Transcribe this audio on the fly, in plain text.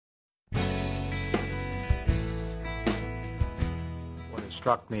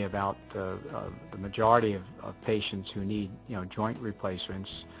struck me about the majority of patients who need joint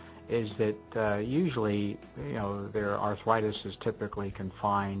replacements is that usually their arthritis is typically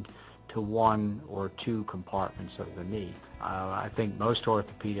confined to one or two compartments of the knee. I think most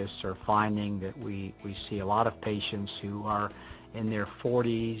orthopedists are finding that we see a lot of patients who are in their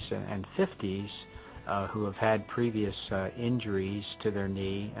 40s and 50s who have had previous injuries to their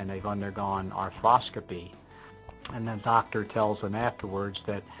knee, and they've undergone arthroscopy. And the doctor tells them afterwards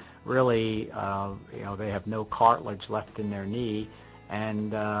that really they have no cartilage left in their knee,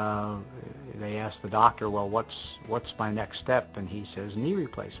 and they ask the doctor, well, what's my next step? And he says knee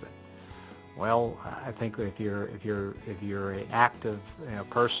replacement. Well, I think if you're an active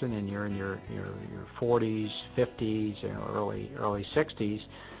person and you're in your 40s, 50s, early 60s,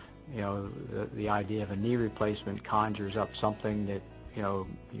 the idea of a knee replacement conjures up something that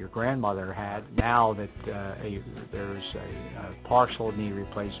your grandmother had. Now that there's a partial knee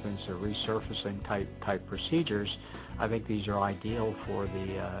replacements or resurfacing type procedures, I think these are ideal for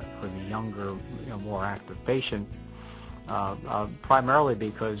the younger, more active patient. Primarily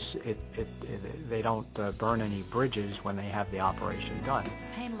because they don't burn any bridges when they have the operation done.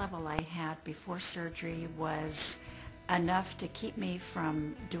 The pain level I had before surgery was enough to keep me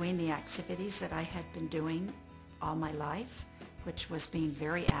from doing the activities that I had been doing all my life, which was being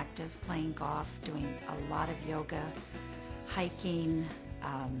very active, playing golf, doing a lot of yoga, hiking,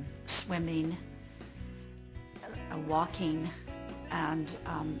 swimming, walking. And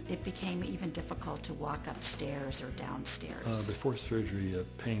it became even difficult to walk upstairs or downstairs. Before surgery,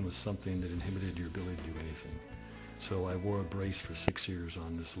 pain was something that inhibited your ability to do anything. So I wore a brace for 6 years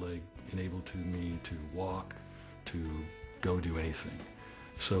on this leg, enabled me to walk, to go do anything.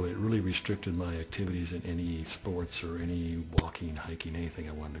 So it really restricted my activities in any sports or any walking, hiking, anything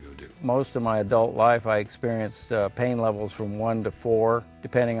I wanted to go do. Most of my adult life I experienced pain levels from 1 to 4,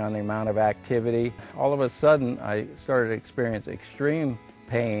 depending on the amount of activity. All of a sudden I started to experience extreme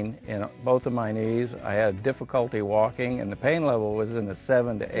pain in both of my knees. I had difficulty walking, and the pain level was in the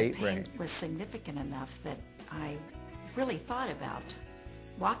 7 to 8 range. The pain was significant enough that I really thought about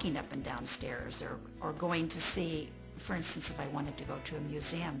walking up and down stairs or going to see. For instance, if I wanted to go to a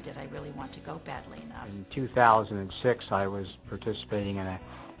museum, did I really want to go badly enough? In 2006, I was participating in a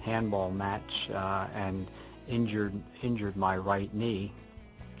handball match and injured my right knee.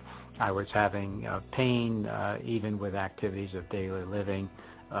 I was having pain even with activities of daily living,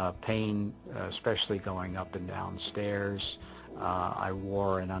 pain especially going up and down stairs. I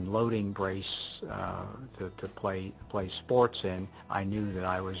wore an unloading brace to play sports in. I knew that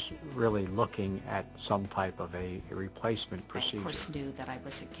I was really looking at some type of a replacement procedure. I of course knew that I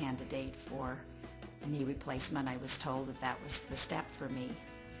was a candidate for a knee replacement. I was told that that was the step for me,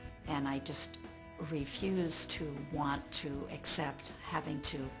 and I just refused to want to accept having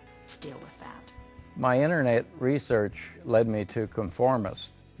to deal with that. My internet research led me to ConforMIS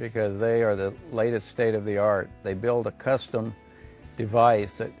because they are the latest state-of-the-art. They build a custom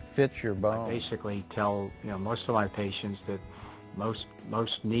device that fits your bone. I basically tell most of my patients that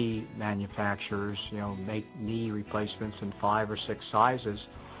most knee manufacturers make knee replacements in 5 or 6 sizes,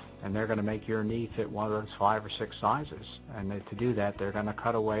 and they're going to make your knee fit one of those 5 or 6 sizes. And to do that, they're going to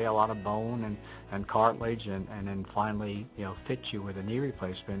cut away a lot of bone and cartilage, and then finally fit you with a knee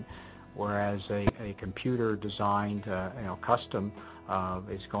replacement. Whereas a computer-designed custom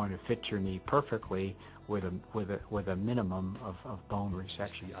is going to fit your knee perfectly with a minimum of bone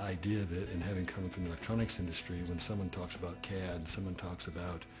resection. The idea of it, and having come from the electronics industry, when someone talks about CAD, someone talks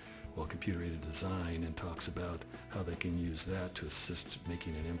about computer-aided design, and talks about how they can use that to assist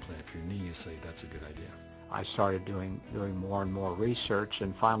making an implant for your knee, you say that's a good idea. I started doing more and more research,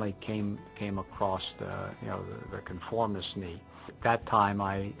 and finally came across the ConforMIS knee. At that time,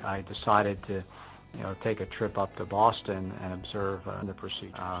 I decided to take a trip up to Boston and observe the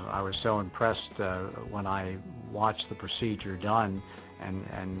procedure. I was so impressed when I watched the procedure done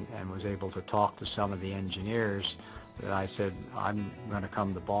and was able to talk to some of the engineers that I said, I'm going to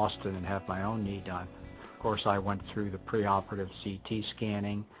come to Boston and have my own knee done. Of course, I went through the preoperative CT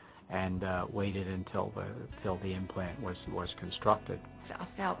scanning and waited until the implant was constructed. I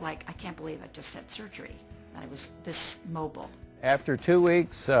felt like, I can't believe I just had surgery, that I was this mobile. After 2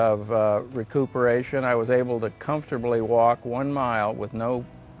 weeks of recuperation, I was able to comfortably walk 1 mile with no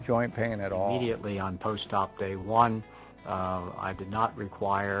joint pain at all. Immediately on post-op day 1, I did not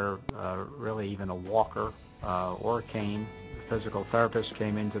require really even a walker or a cane. The physical therapist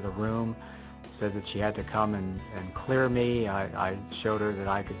came into the room, said that she had to come and clear me. I showed her that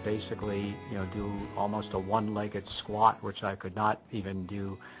I could basically, do almost a one-legged squat, which I could not even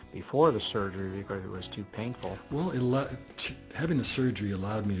do before the surgery because it was too painful. Well, having the surgery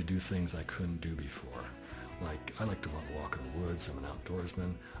allowed me to do things I couldn't do before. Like, I like to walk in the woods. I'm an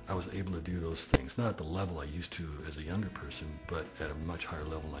outdoorsman. I was able to do those things, not at the level I used to as a younger person, but at a much higher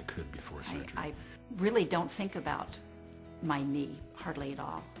level than I could before surgery. I really don't think about my knee hardly at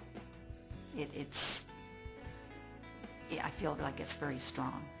all. I feel like it's very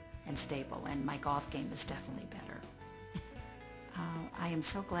strong and stable, and my golf game is definitely better. I am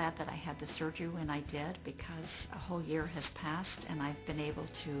so glad that I had the surgery when I did, because a whole year has passed and I've been able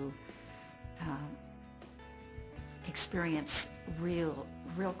to experience real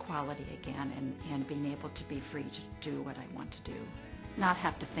quality again, and being able to be free to do what I want to do. Not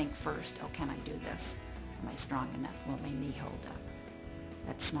have to think first, oh, can I do this? Am I strong enough? Will my knee hold up?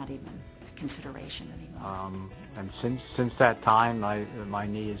 That's not even a consideration anymore. And since that time, my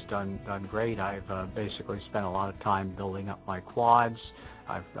knee has done great. I've basically spent a lot of time building up my quads.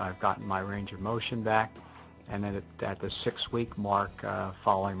 I've gotten my range of motion back. And then at the 6-week mark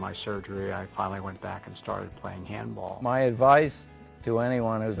following my surgery, I finally went back and started playing handball. My advice to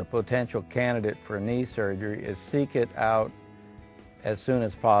anyone who's a potential candidate for knee surgery is seek it out as soon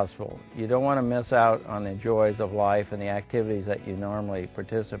as possible. You don't want to miss out on the joys of life and the activities that you normally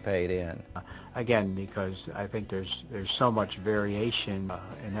participate in. Again, because I think there's so much variation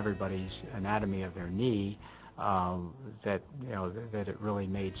in everybody's anatomy of their knee, that that it really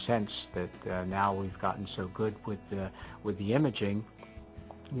made sense that now we've gotten so good with the imaging,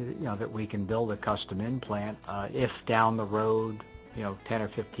 that we can build a custom implant. If down the road, 10 or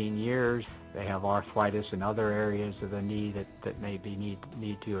 15 years, they have arthritis in other areas of the knee that maybe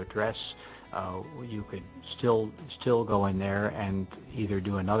need to address, you could still go in there and either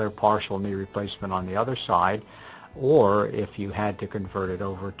do another partial knee replacement on the other side, or if you had to convert it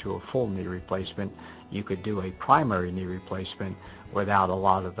over to a full knee replacement, you could do a primary knee replacement without a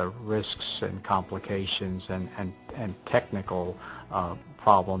lot of the risks and complications and technical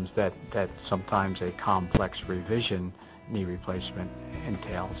problems that sometimes a complex revision knee replacement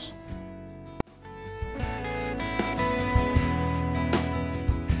entails.